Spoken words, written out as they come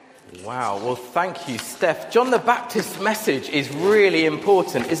Wow, well thank you, Steph. John the Baptist's message is really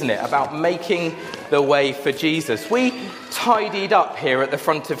important, isn't it? About making the way for Jesus. We tidied up here at the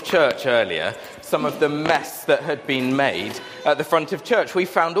front of church earlier some of the mess that had been made at the front of church. We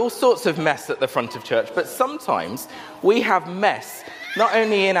found all sorts of mess at the front of church, but sometimes we have mess not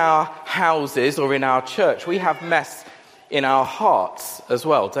only in our houses or in our church, we have mess in our hearts as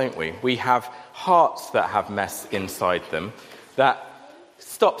well, don't we? We have hearts that have mess inside them that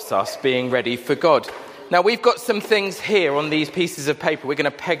stops us being ready for God. Now, we've got some things here on these pieces of paper. We're going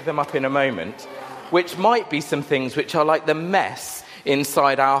to peg them up in a moment, which might be some things which are like the mess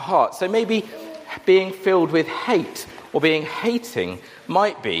inside our hearts. So maybe being filled with hate or being hating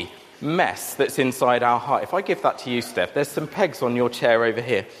might be mess that's inside our heart. If I give that to you, Steph, there's some pegs on your chair over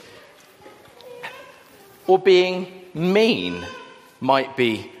here. Or being mean might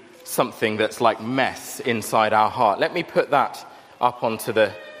be something that's like mess inside our heart. Let me put that up onto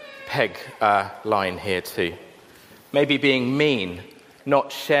the peg line here too. Maybe being mean,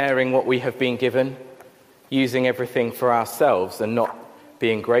 not sharing what we have been given, using everything for ourselves and not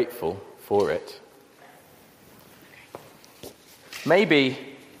being grateful for it. Maybe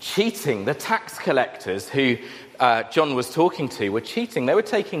cheating. The tax collectors who John was talking to were cheating. They were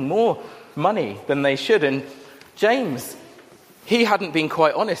taking more money than they should. And James, he hadn't been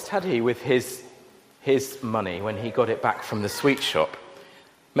quite honest, had he, with his money when he got it back from the sweet shop.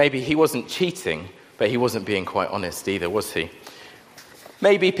 Maybe he wasn't cheating, but he wasn't being quite honest either, was he?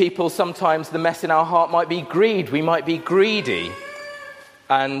 Maybe people, sometimes the mess in our heart might be greed. We might be greedy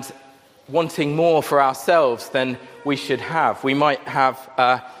and wanting more for ourselves than we should have. We might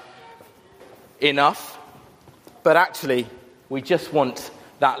have enough, but actually we just want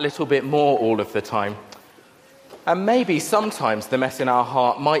that little bit more all of the time. And maybe sometimes the mess in our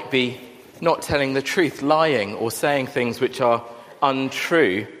heart might be not telling the truth, lying or saying things which are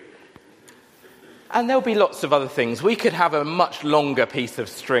untrue. And there'll be lots of other things. We could have a much longer piece of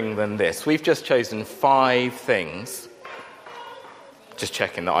string than this. We've just chosen 5 things. Just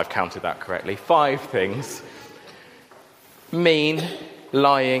checking that I've counted that correctly. 5 things. Mean,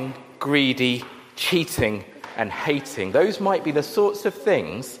 lying, greedy, cheating, and hating. Those might be the sorts of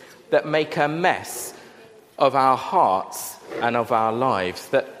things that make a mess of our hearts and of our lives,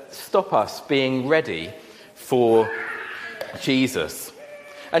 that stop us being ready for Jesus.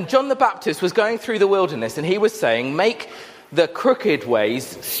 And John the Baptist was going through the wilderness and he was saying, make the crooked ways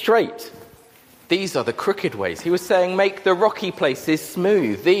straight. These are the crooked ways. He was saying, make the rocky places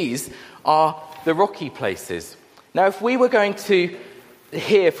smooth. These are the rocky places. Now, if we were going to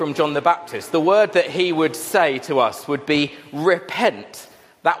hear from John the Baptist, the word that he would say to us would be repent.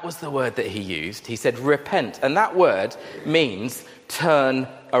 That was the word that he used. He said repent. And that word means turn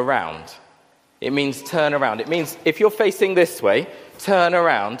around. It means turn around. It means if you're facing this way, turn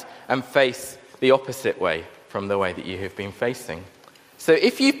around and face the opposite way from the way that you have been facing. So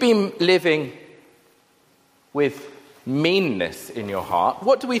if you've been living with meanness in your heart,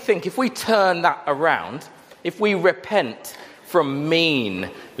 what do we think if we turn that around? If we repent from mean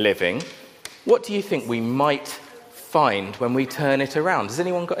living, what do you think we might find when we turn it around? Has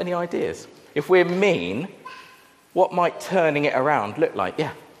anyone got any ideas? If we're mean, what might turning it around look like?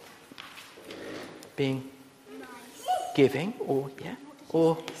 Yeah. Being giving or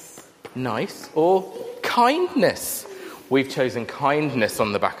nice or kindness. We've chosen kindness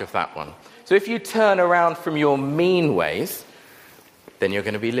on the back of that one. So if you turn around from your mean ways, then you're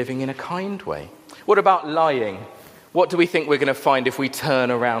going to be living in a kind way. What about lying? What do we think we're going to find if we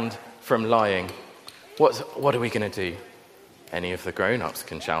turn around from lying? What are we going to do? Any of the grown-ups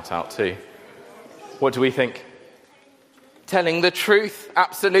can shout out too. What do we think? Telling the truth,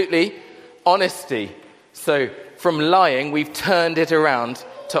 absolutely. Honesty. So from lying, we've turned it around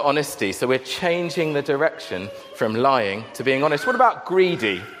to honesty. So we're changing the direction from lying to being honest. What about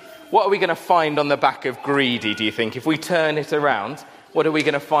greedy? What are we going to find on the back of greedy, do you think? If we turn it around, what are we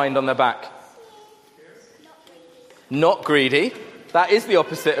going to find on the back? Not greedy. That is the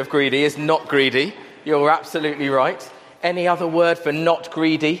opposite of greedy, is not greedy. You're absolutely right. Any other word for not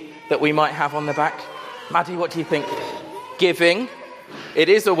greedy that we might have on the back? Maddie, what do you think? Giving. It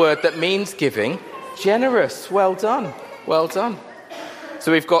is a word that means giving. Generous. Well done. Well done.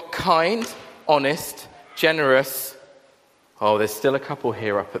 So we've got kind, honest, generous. Oh, there's still a couple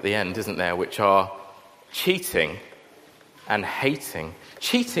here up at the end, isn't there, which are cheating and hating.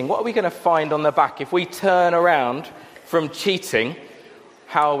 Cheating, what are we going to find on the back? If we turn around from cheating,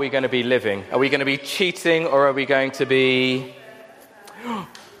 how are we going to be living? Are we going to be cheating or are we going to be...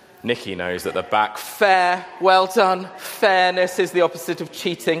 Nikki knows at the back. Fair. Well done. Fairness is the opposite of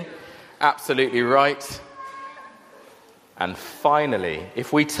cheating. Absolutely right. And finally,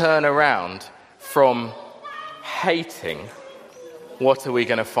 if we turn around from hating, what are we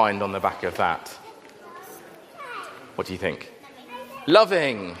going to find on the back of that? What do you think?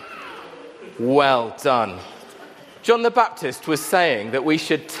 Loving. Well done. John the Baptist was saying that we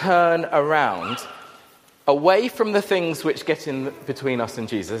should turn around away from the things which get in between us and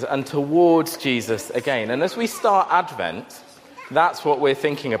Jesus and towards Jesus again. And as we start Advent, that's what we're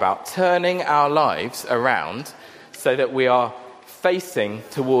thinking about, turning our lives around so that we are facing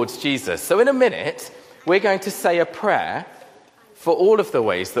towards Jesus. So in a minute, we're going to say a prayer for all of the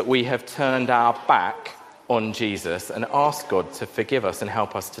ways that we have turned our back on Jesus and ask God to forgive us and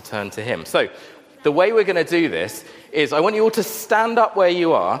help us to turn to him. So the way we're going to do this is I want you all to stand up where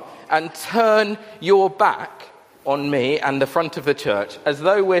you are and turn your back on me and the front of the church as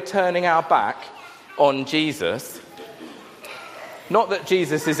though we're turning our back on Jesus. Not that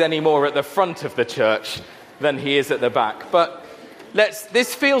Jesus is any more at the front of the church than he is at the back, but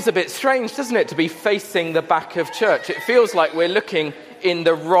this feels a bit strange, doesn't it, to be facing the back of church? It feels like we're looking in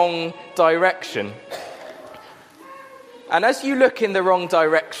the wrong direction. And as you look in the wrong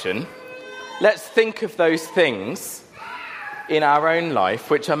direction, let's think of those things in our own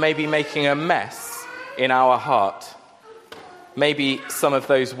life which are maybe making a mess in our heart. Maybe some of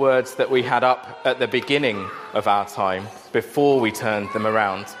those words that we had up at the beginning of our time, before we turned them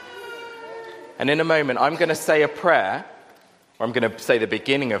around. And in a moment, I'm going to say a prayer, or I'm going to say the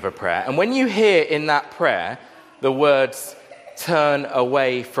beginning of a prayer. And when you hear in that prayer the words, turn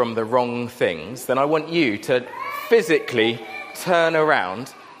away from the wrong things, then I want you to physically turn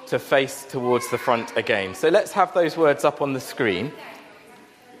around to face towards the front again. So let's have those words up on the screen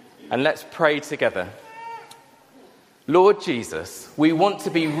and let's pray together. Lord Jesus, we want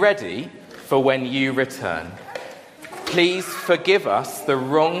to be ready for when you return. Please forgive us the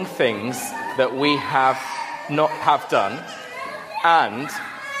wrong things that we have done and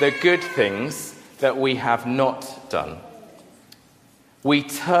the good things that we have not done. We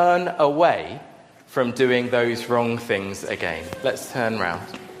turn away from doing those wrong things again. Let's turn round.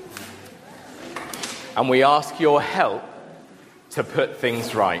 And we ask your help to put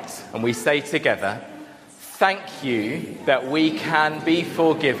things right. And we say together, thank you that we can be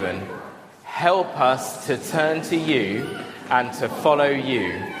forgiven. Help us to turn to you and to follow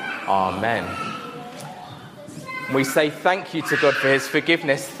you. Amen. We say thank you to God for his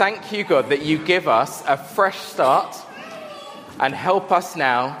forgiveness. Thank you, God, that you give us a fresh start and help us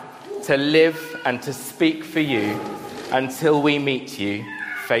now to live and to speak for you until we meet you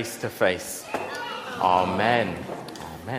face to face. Amen.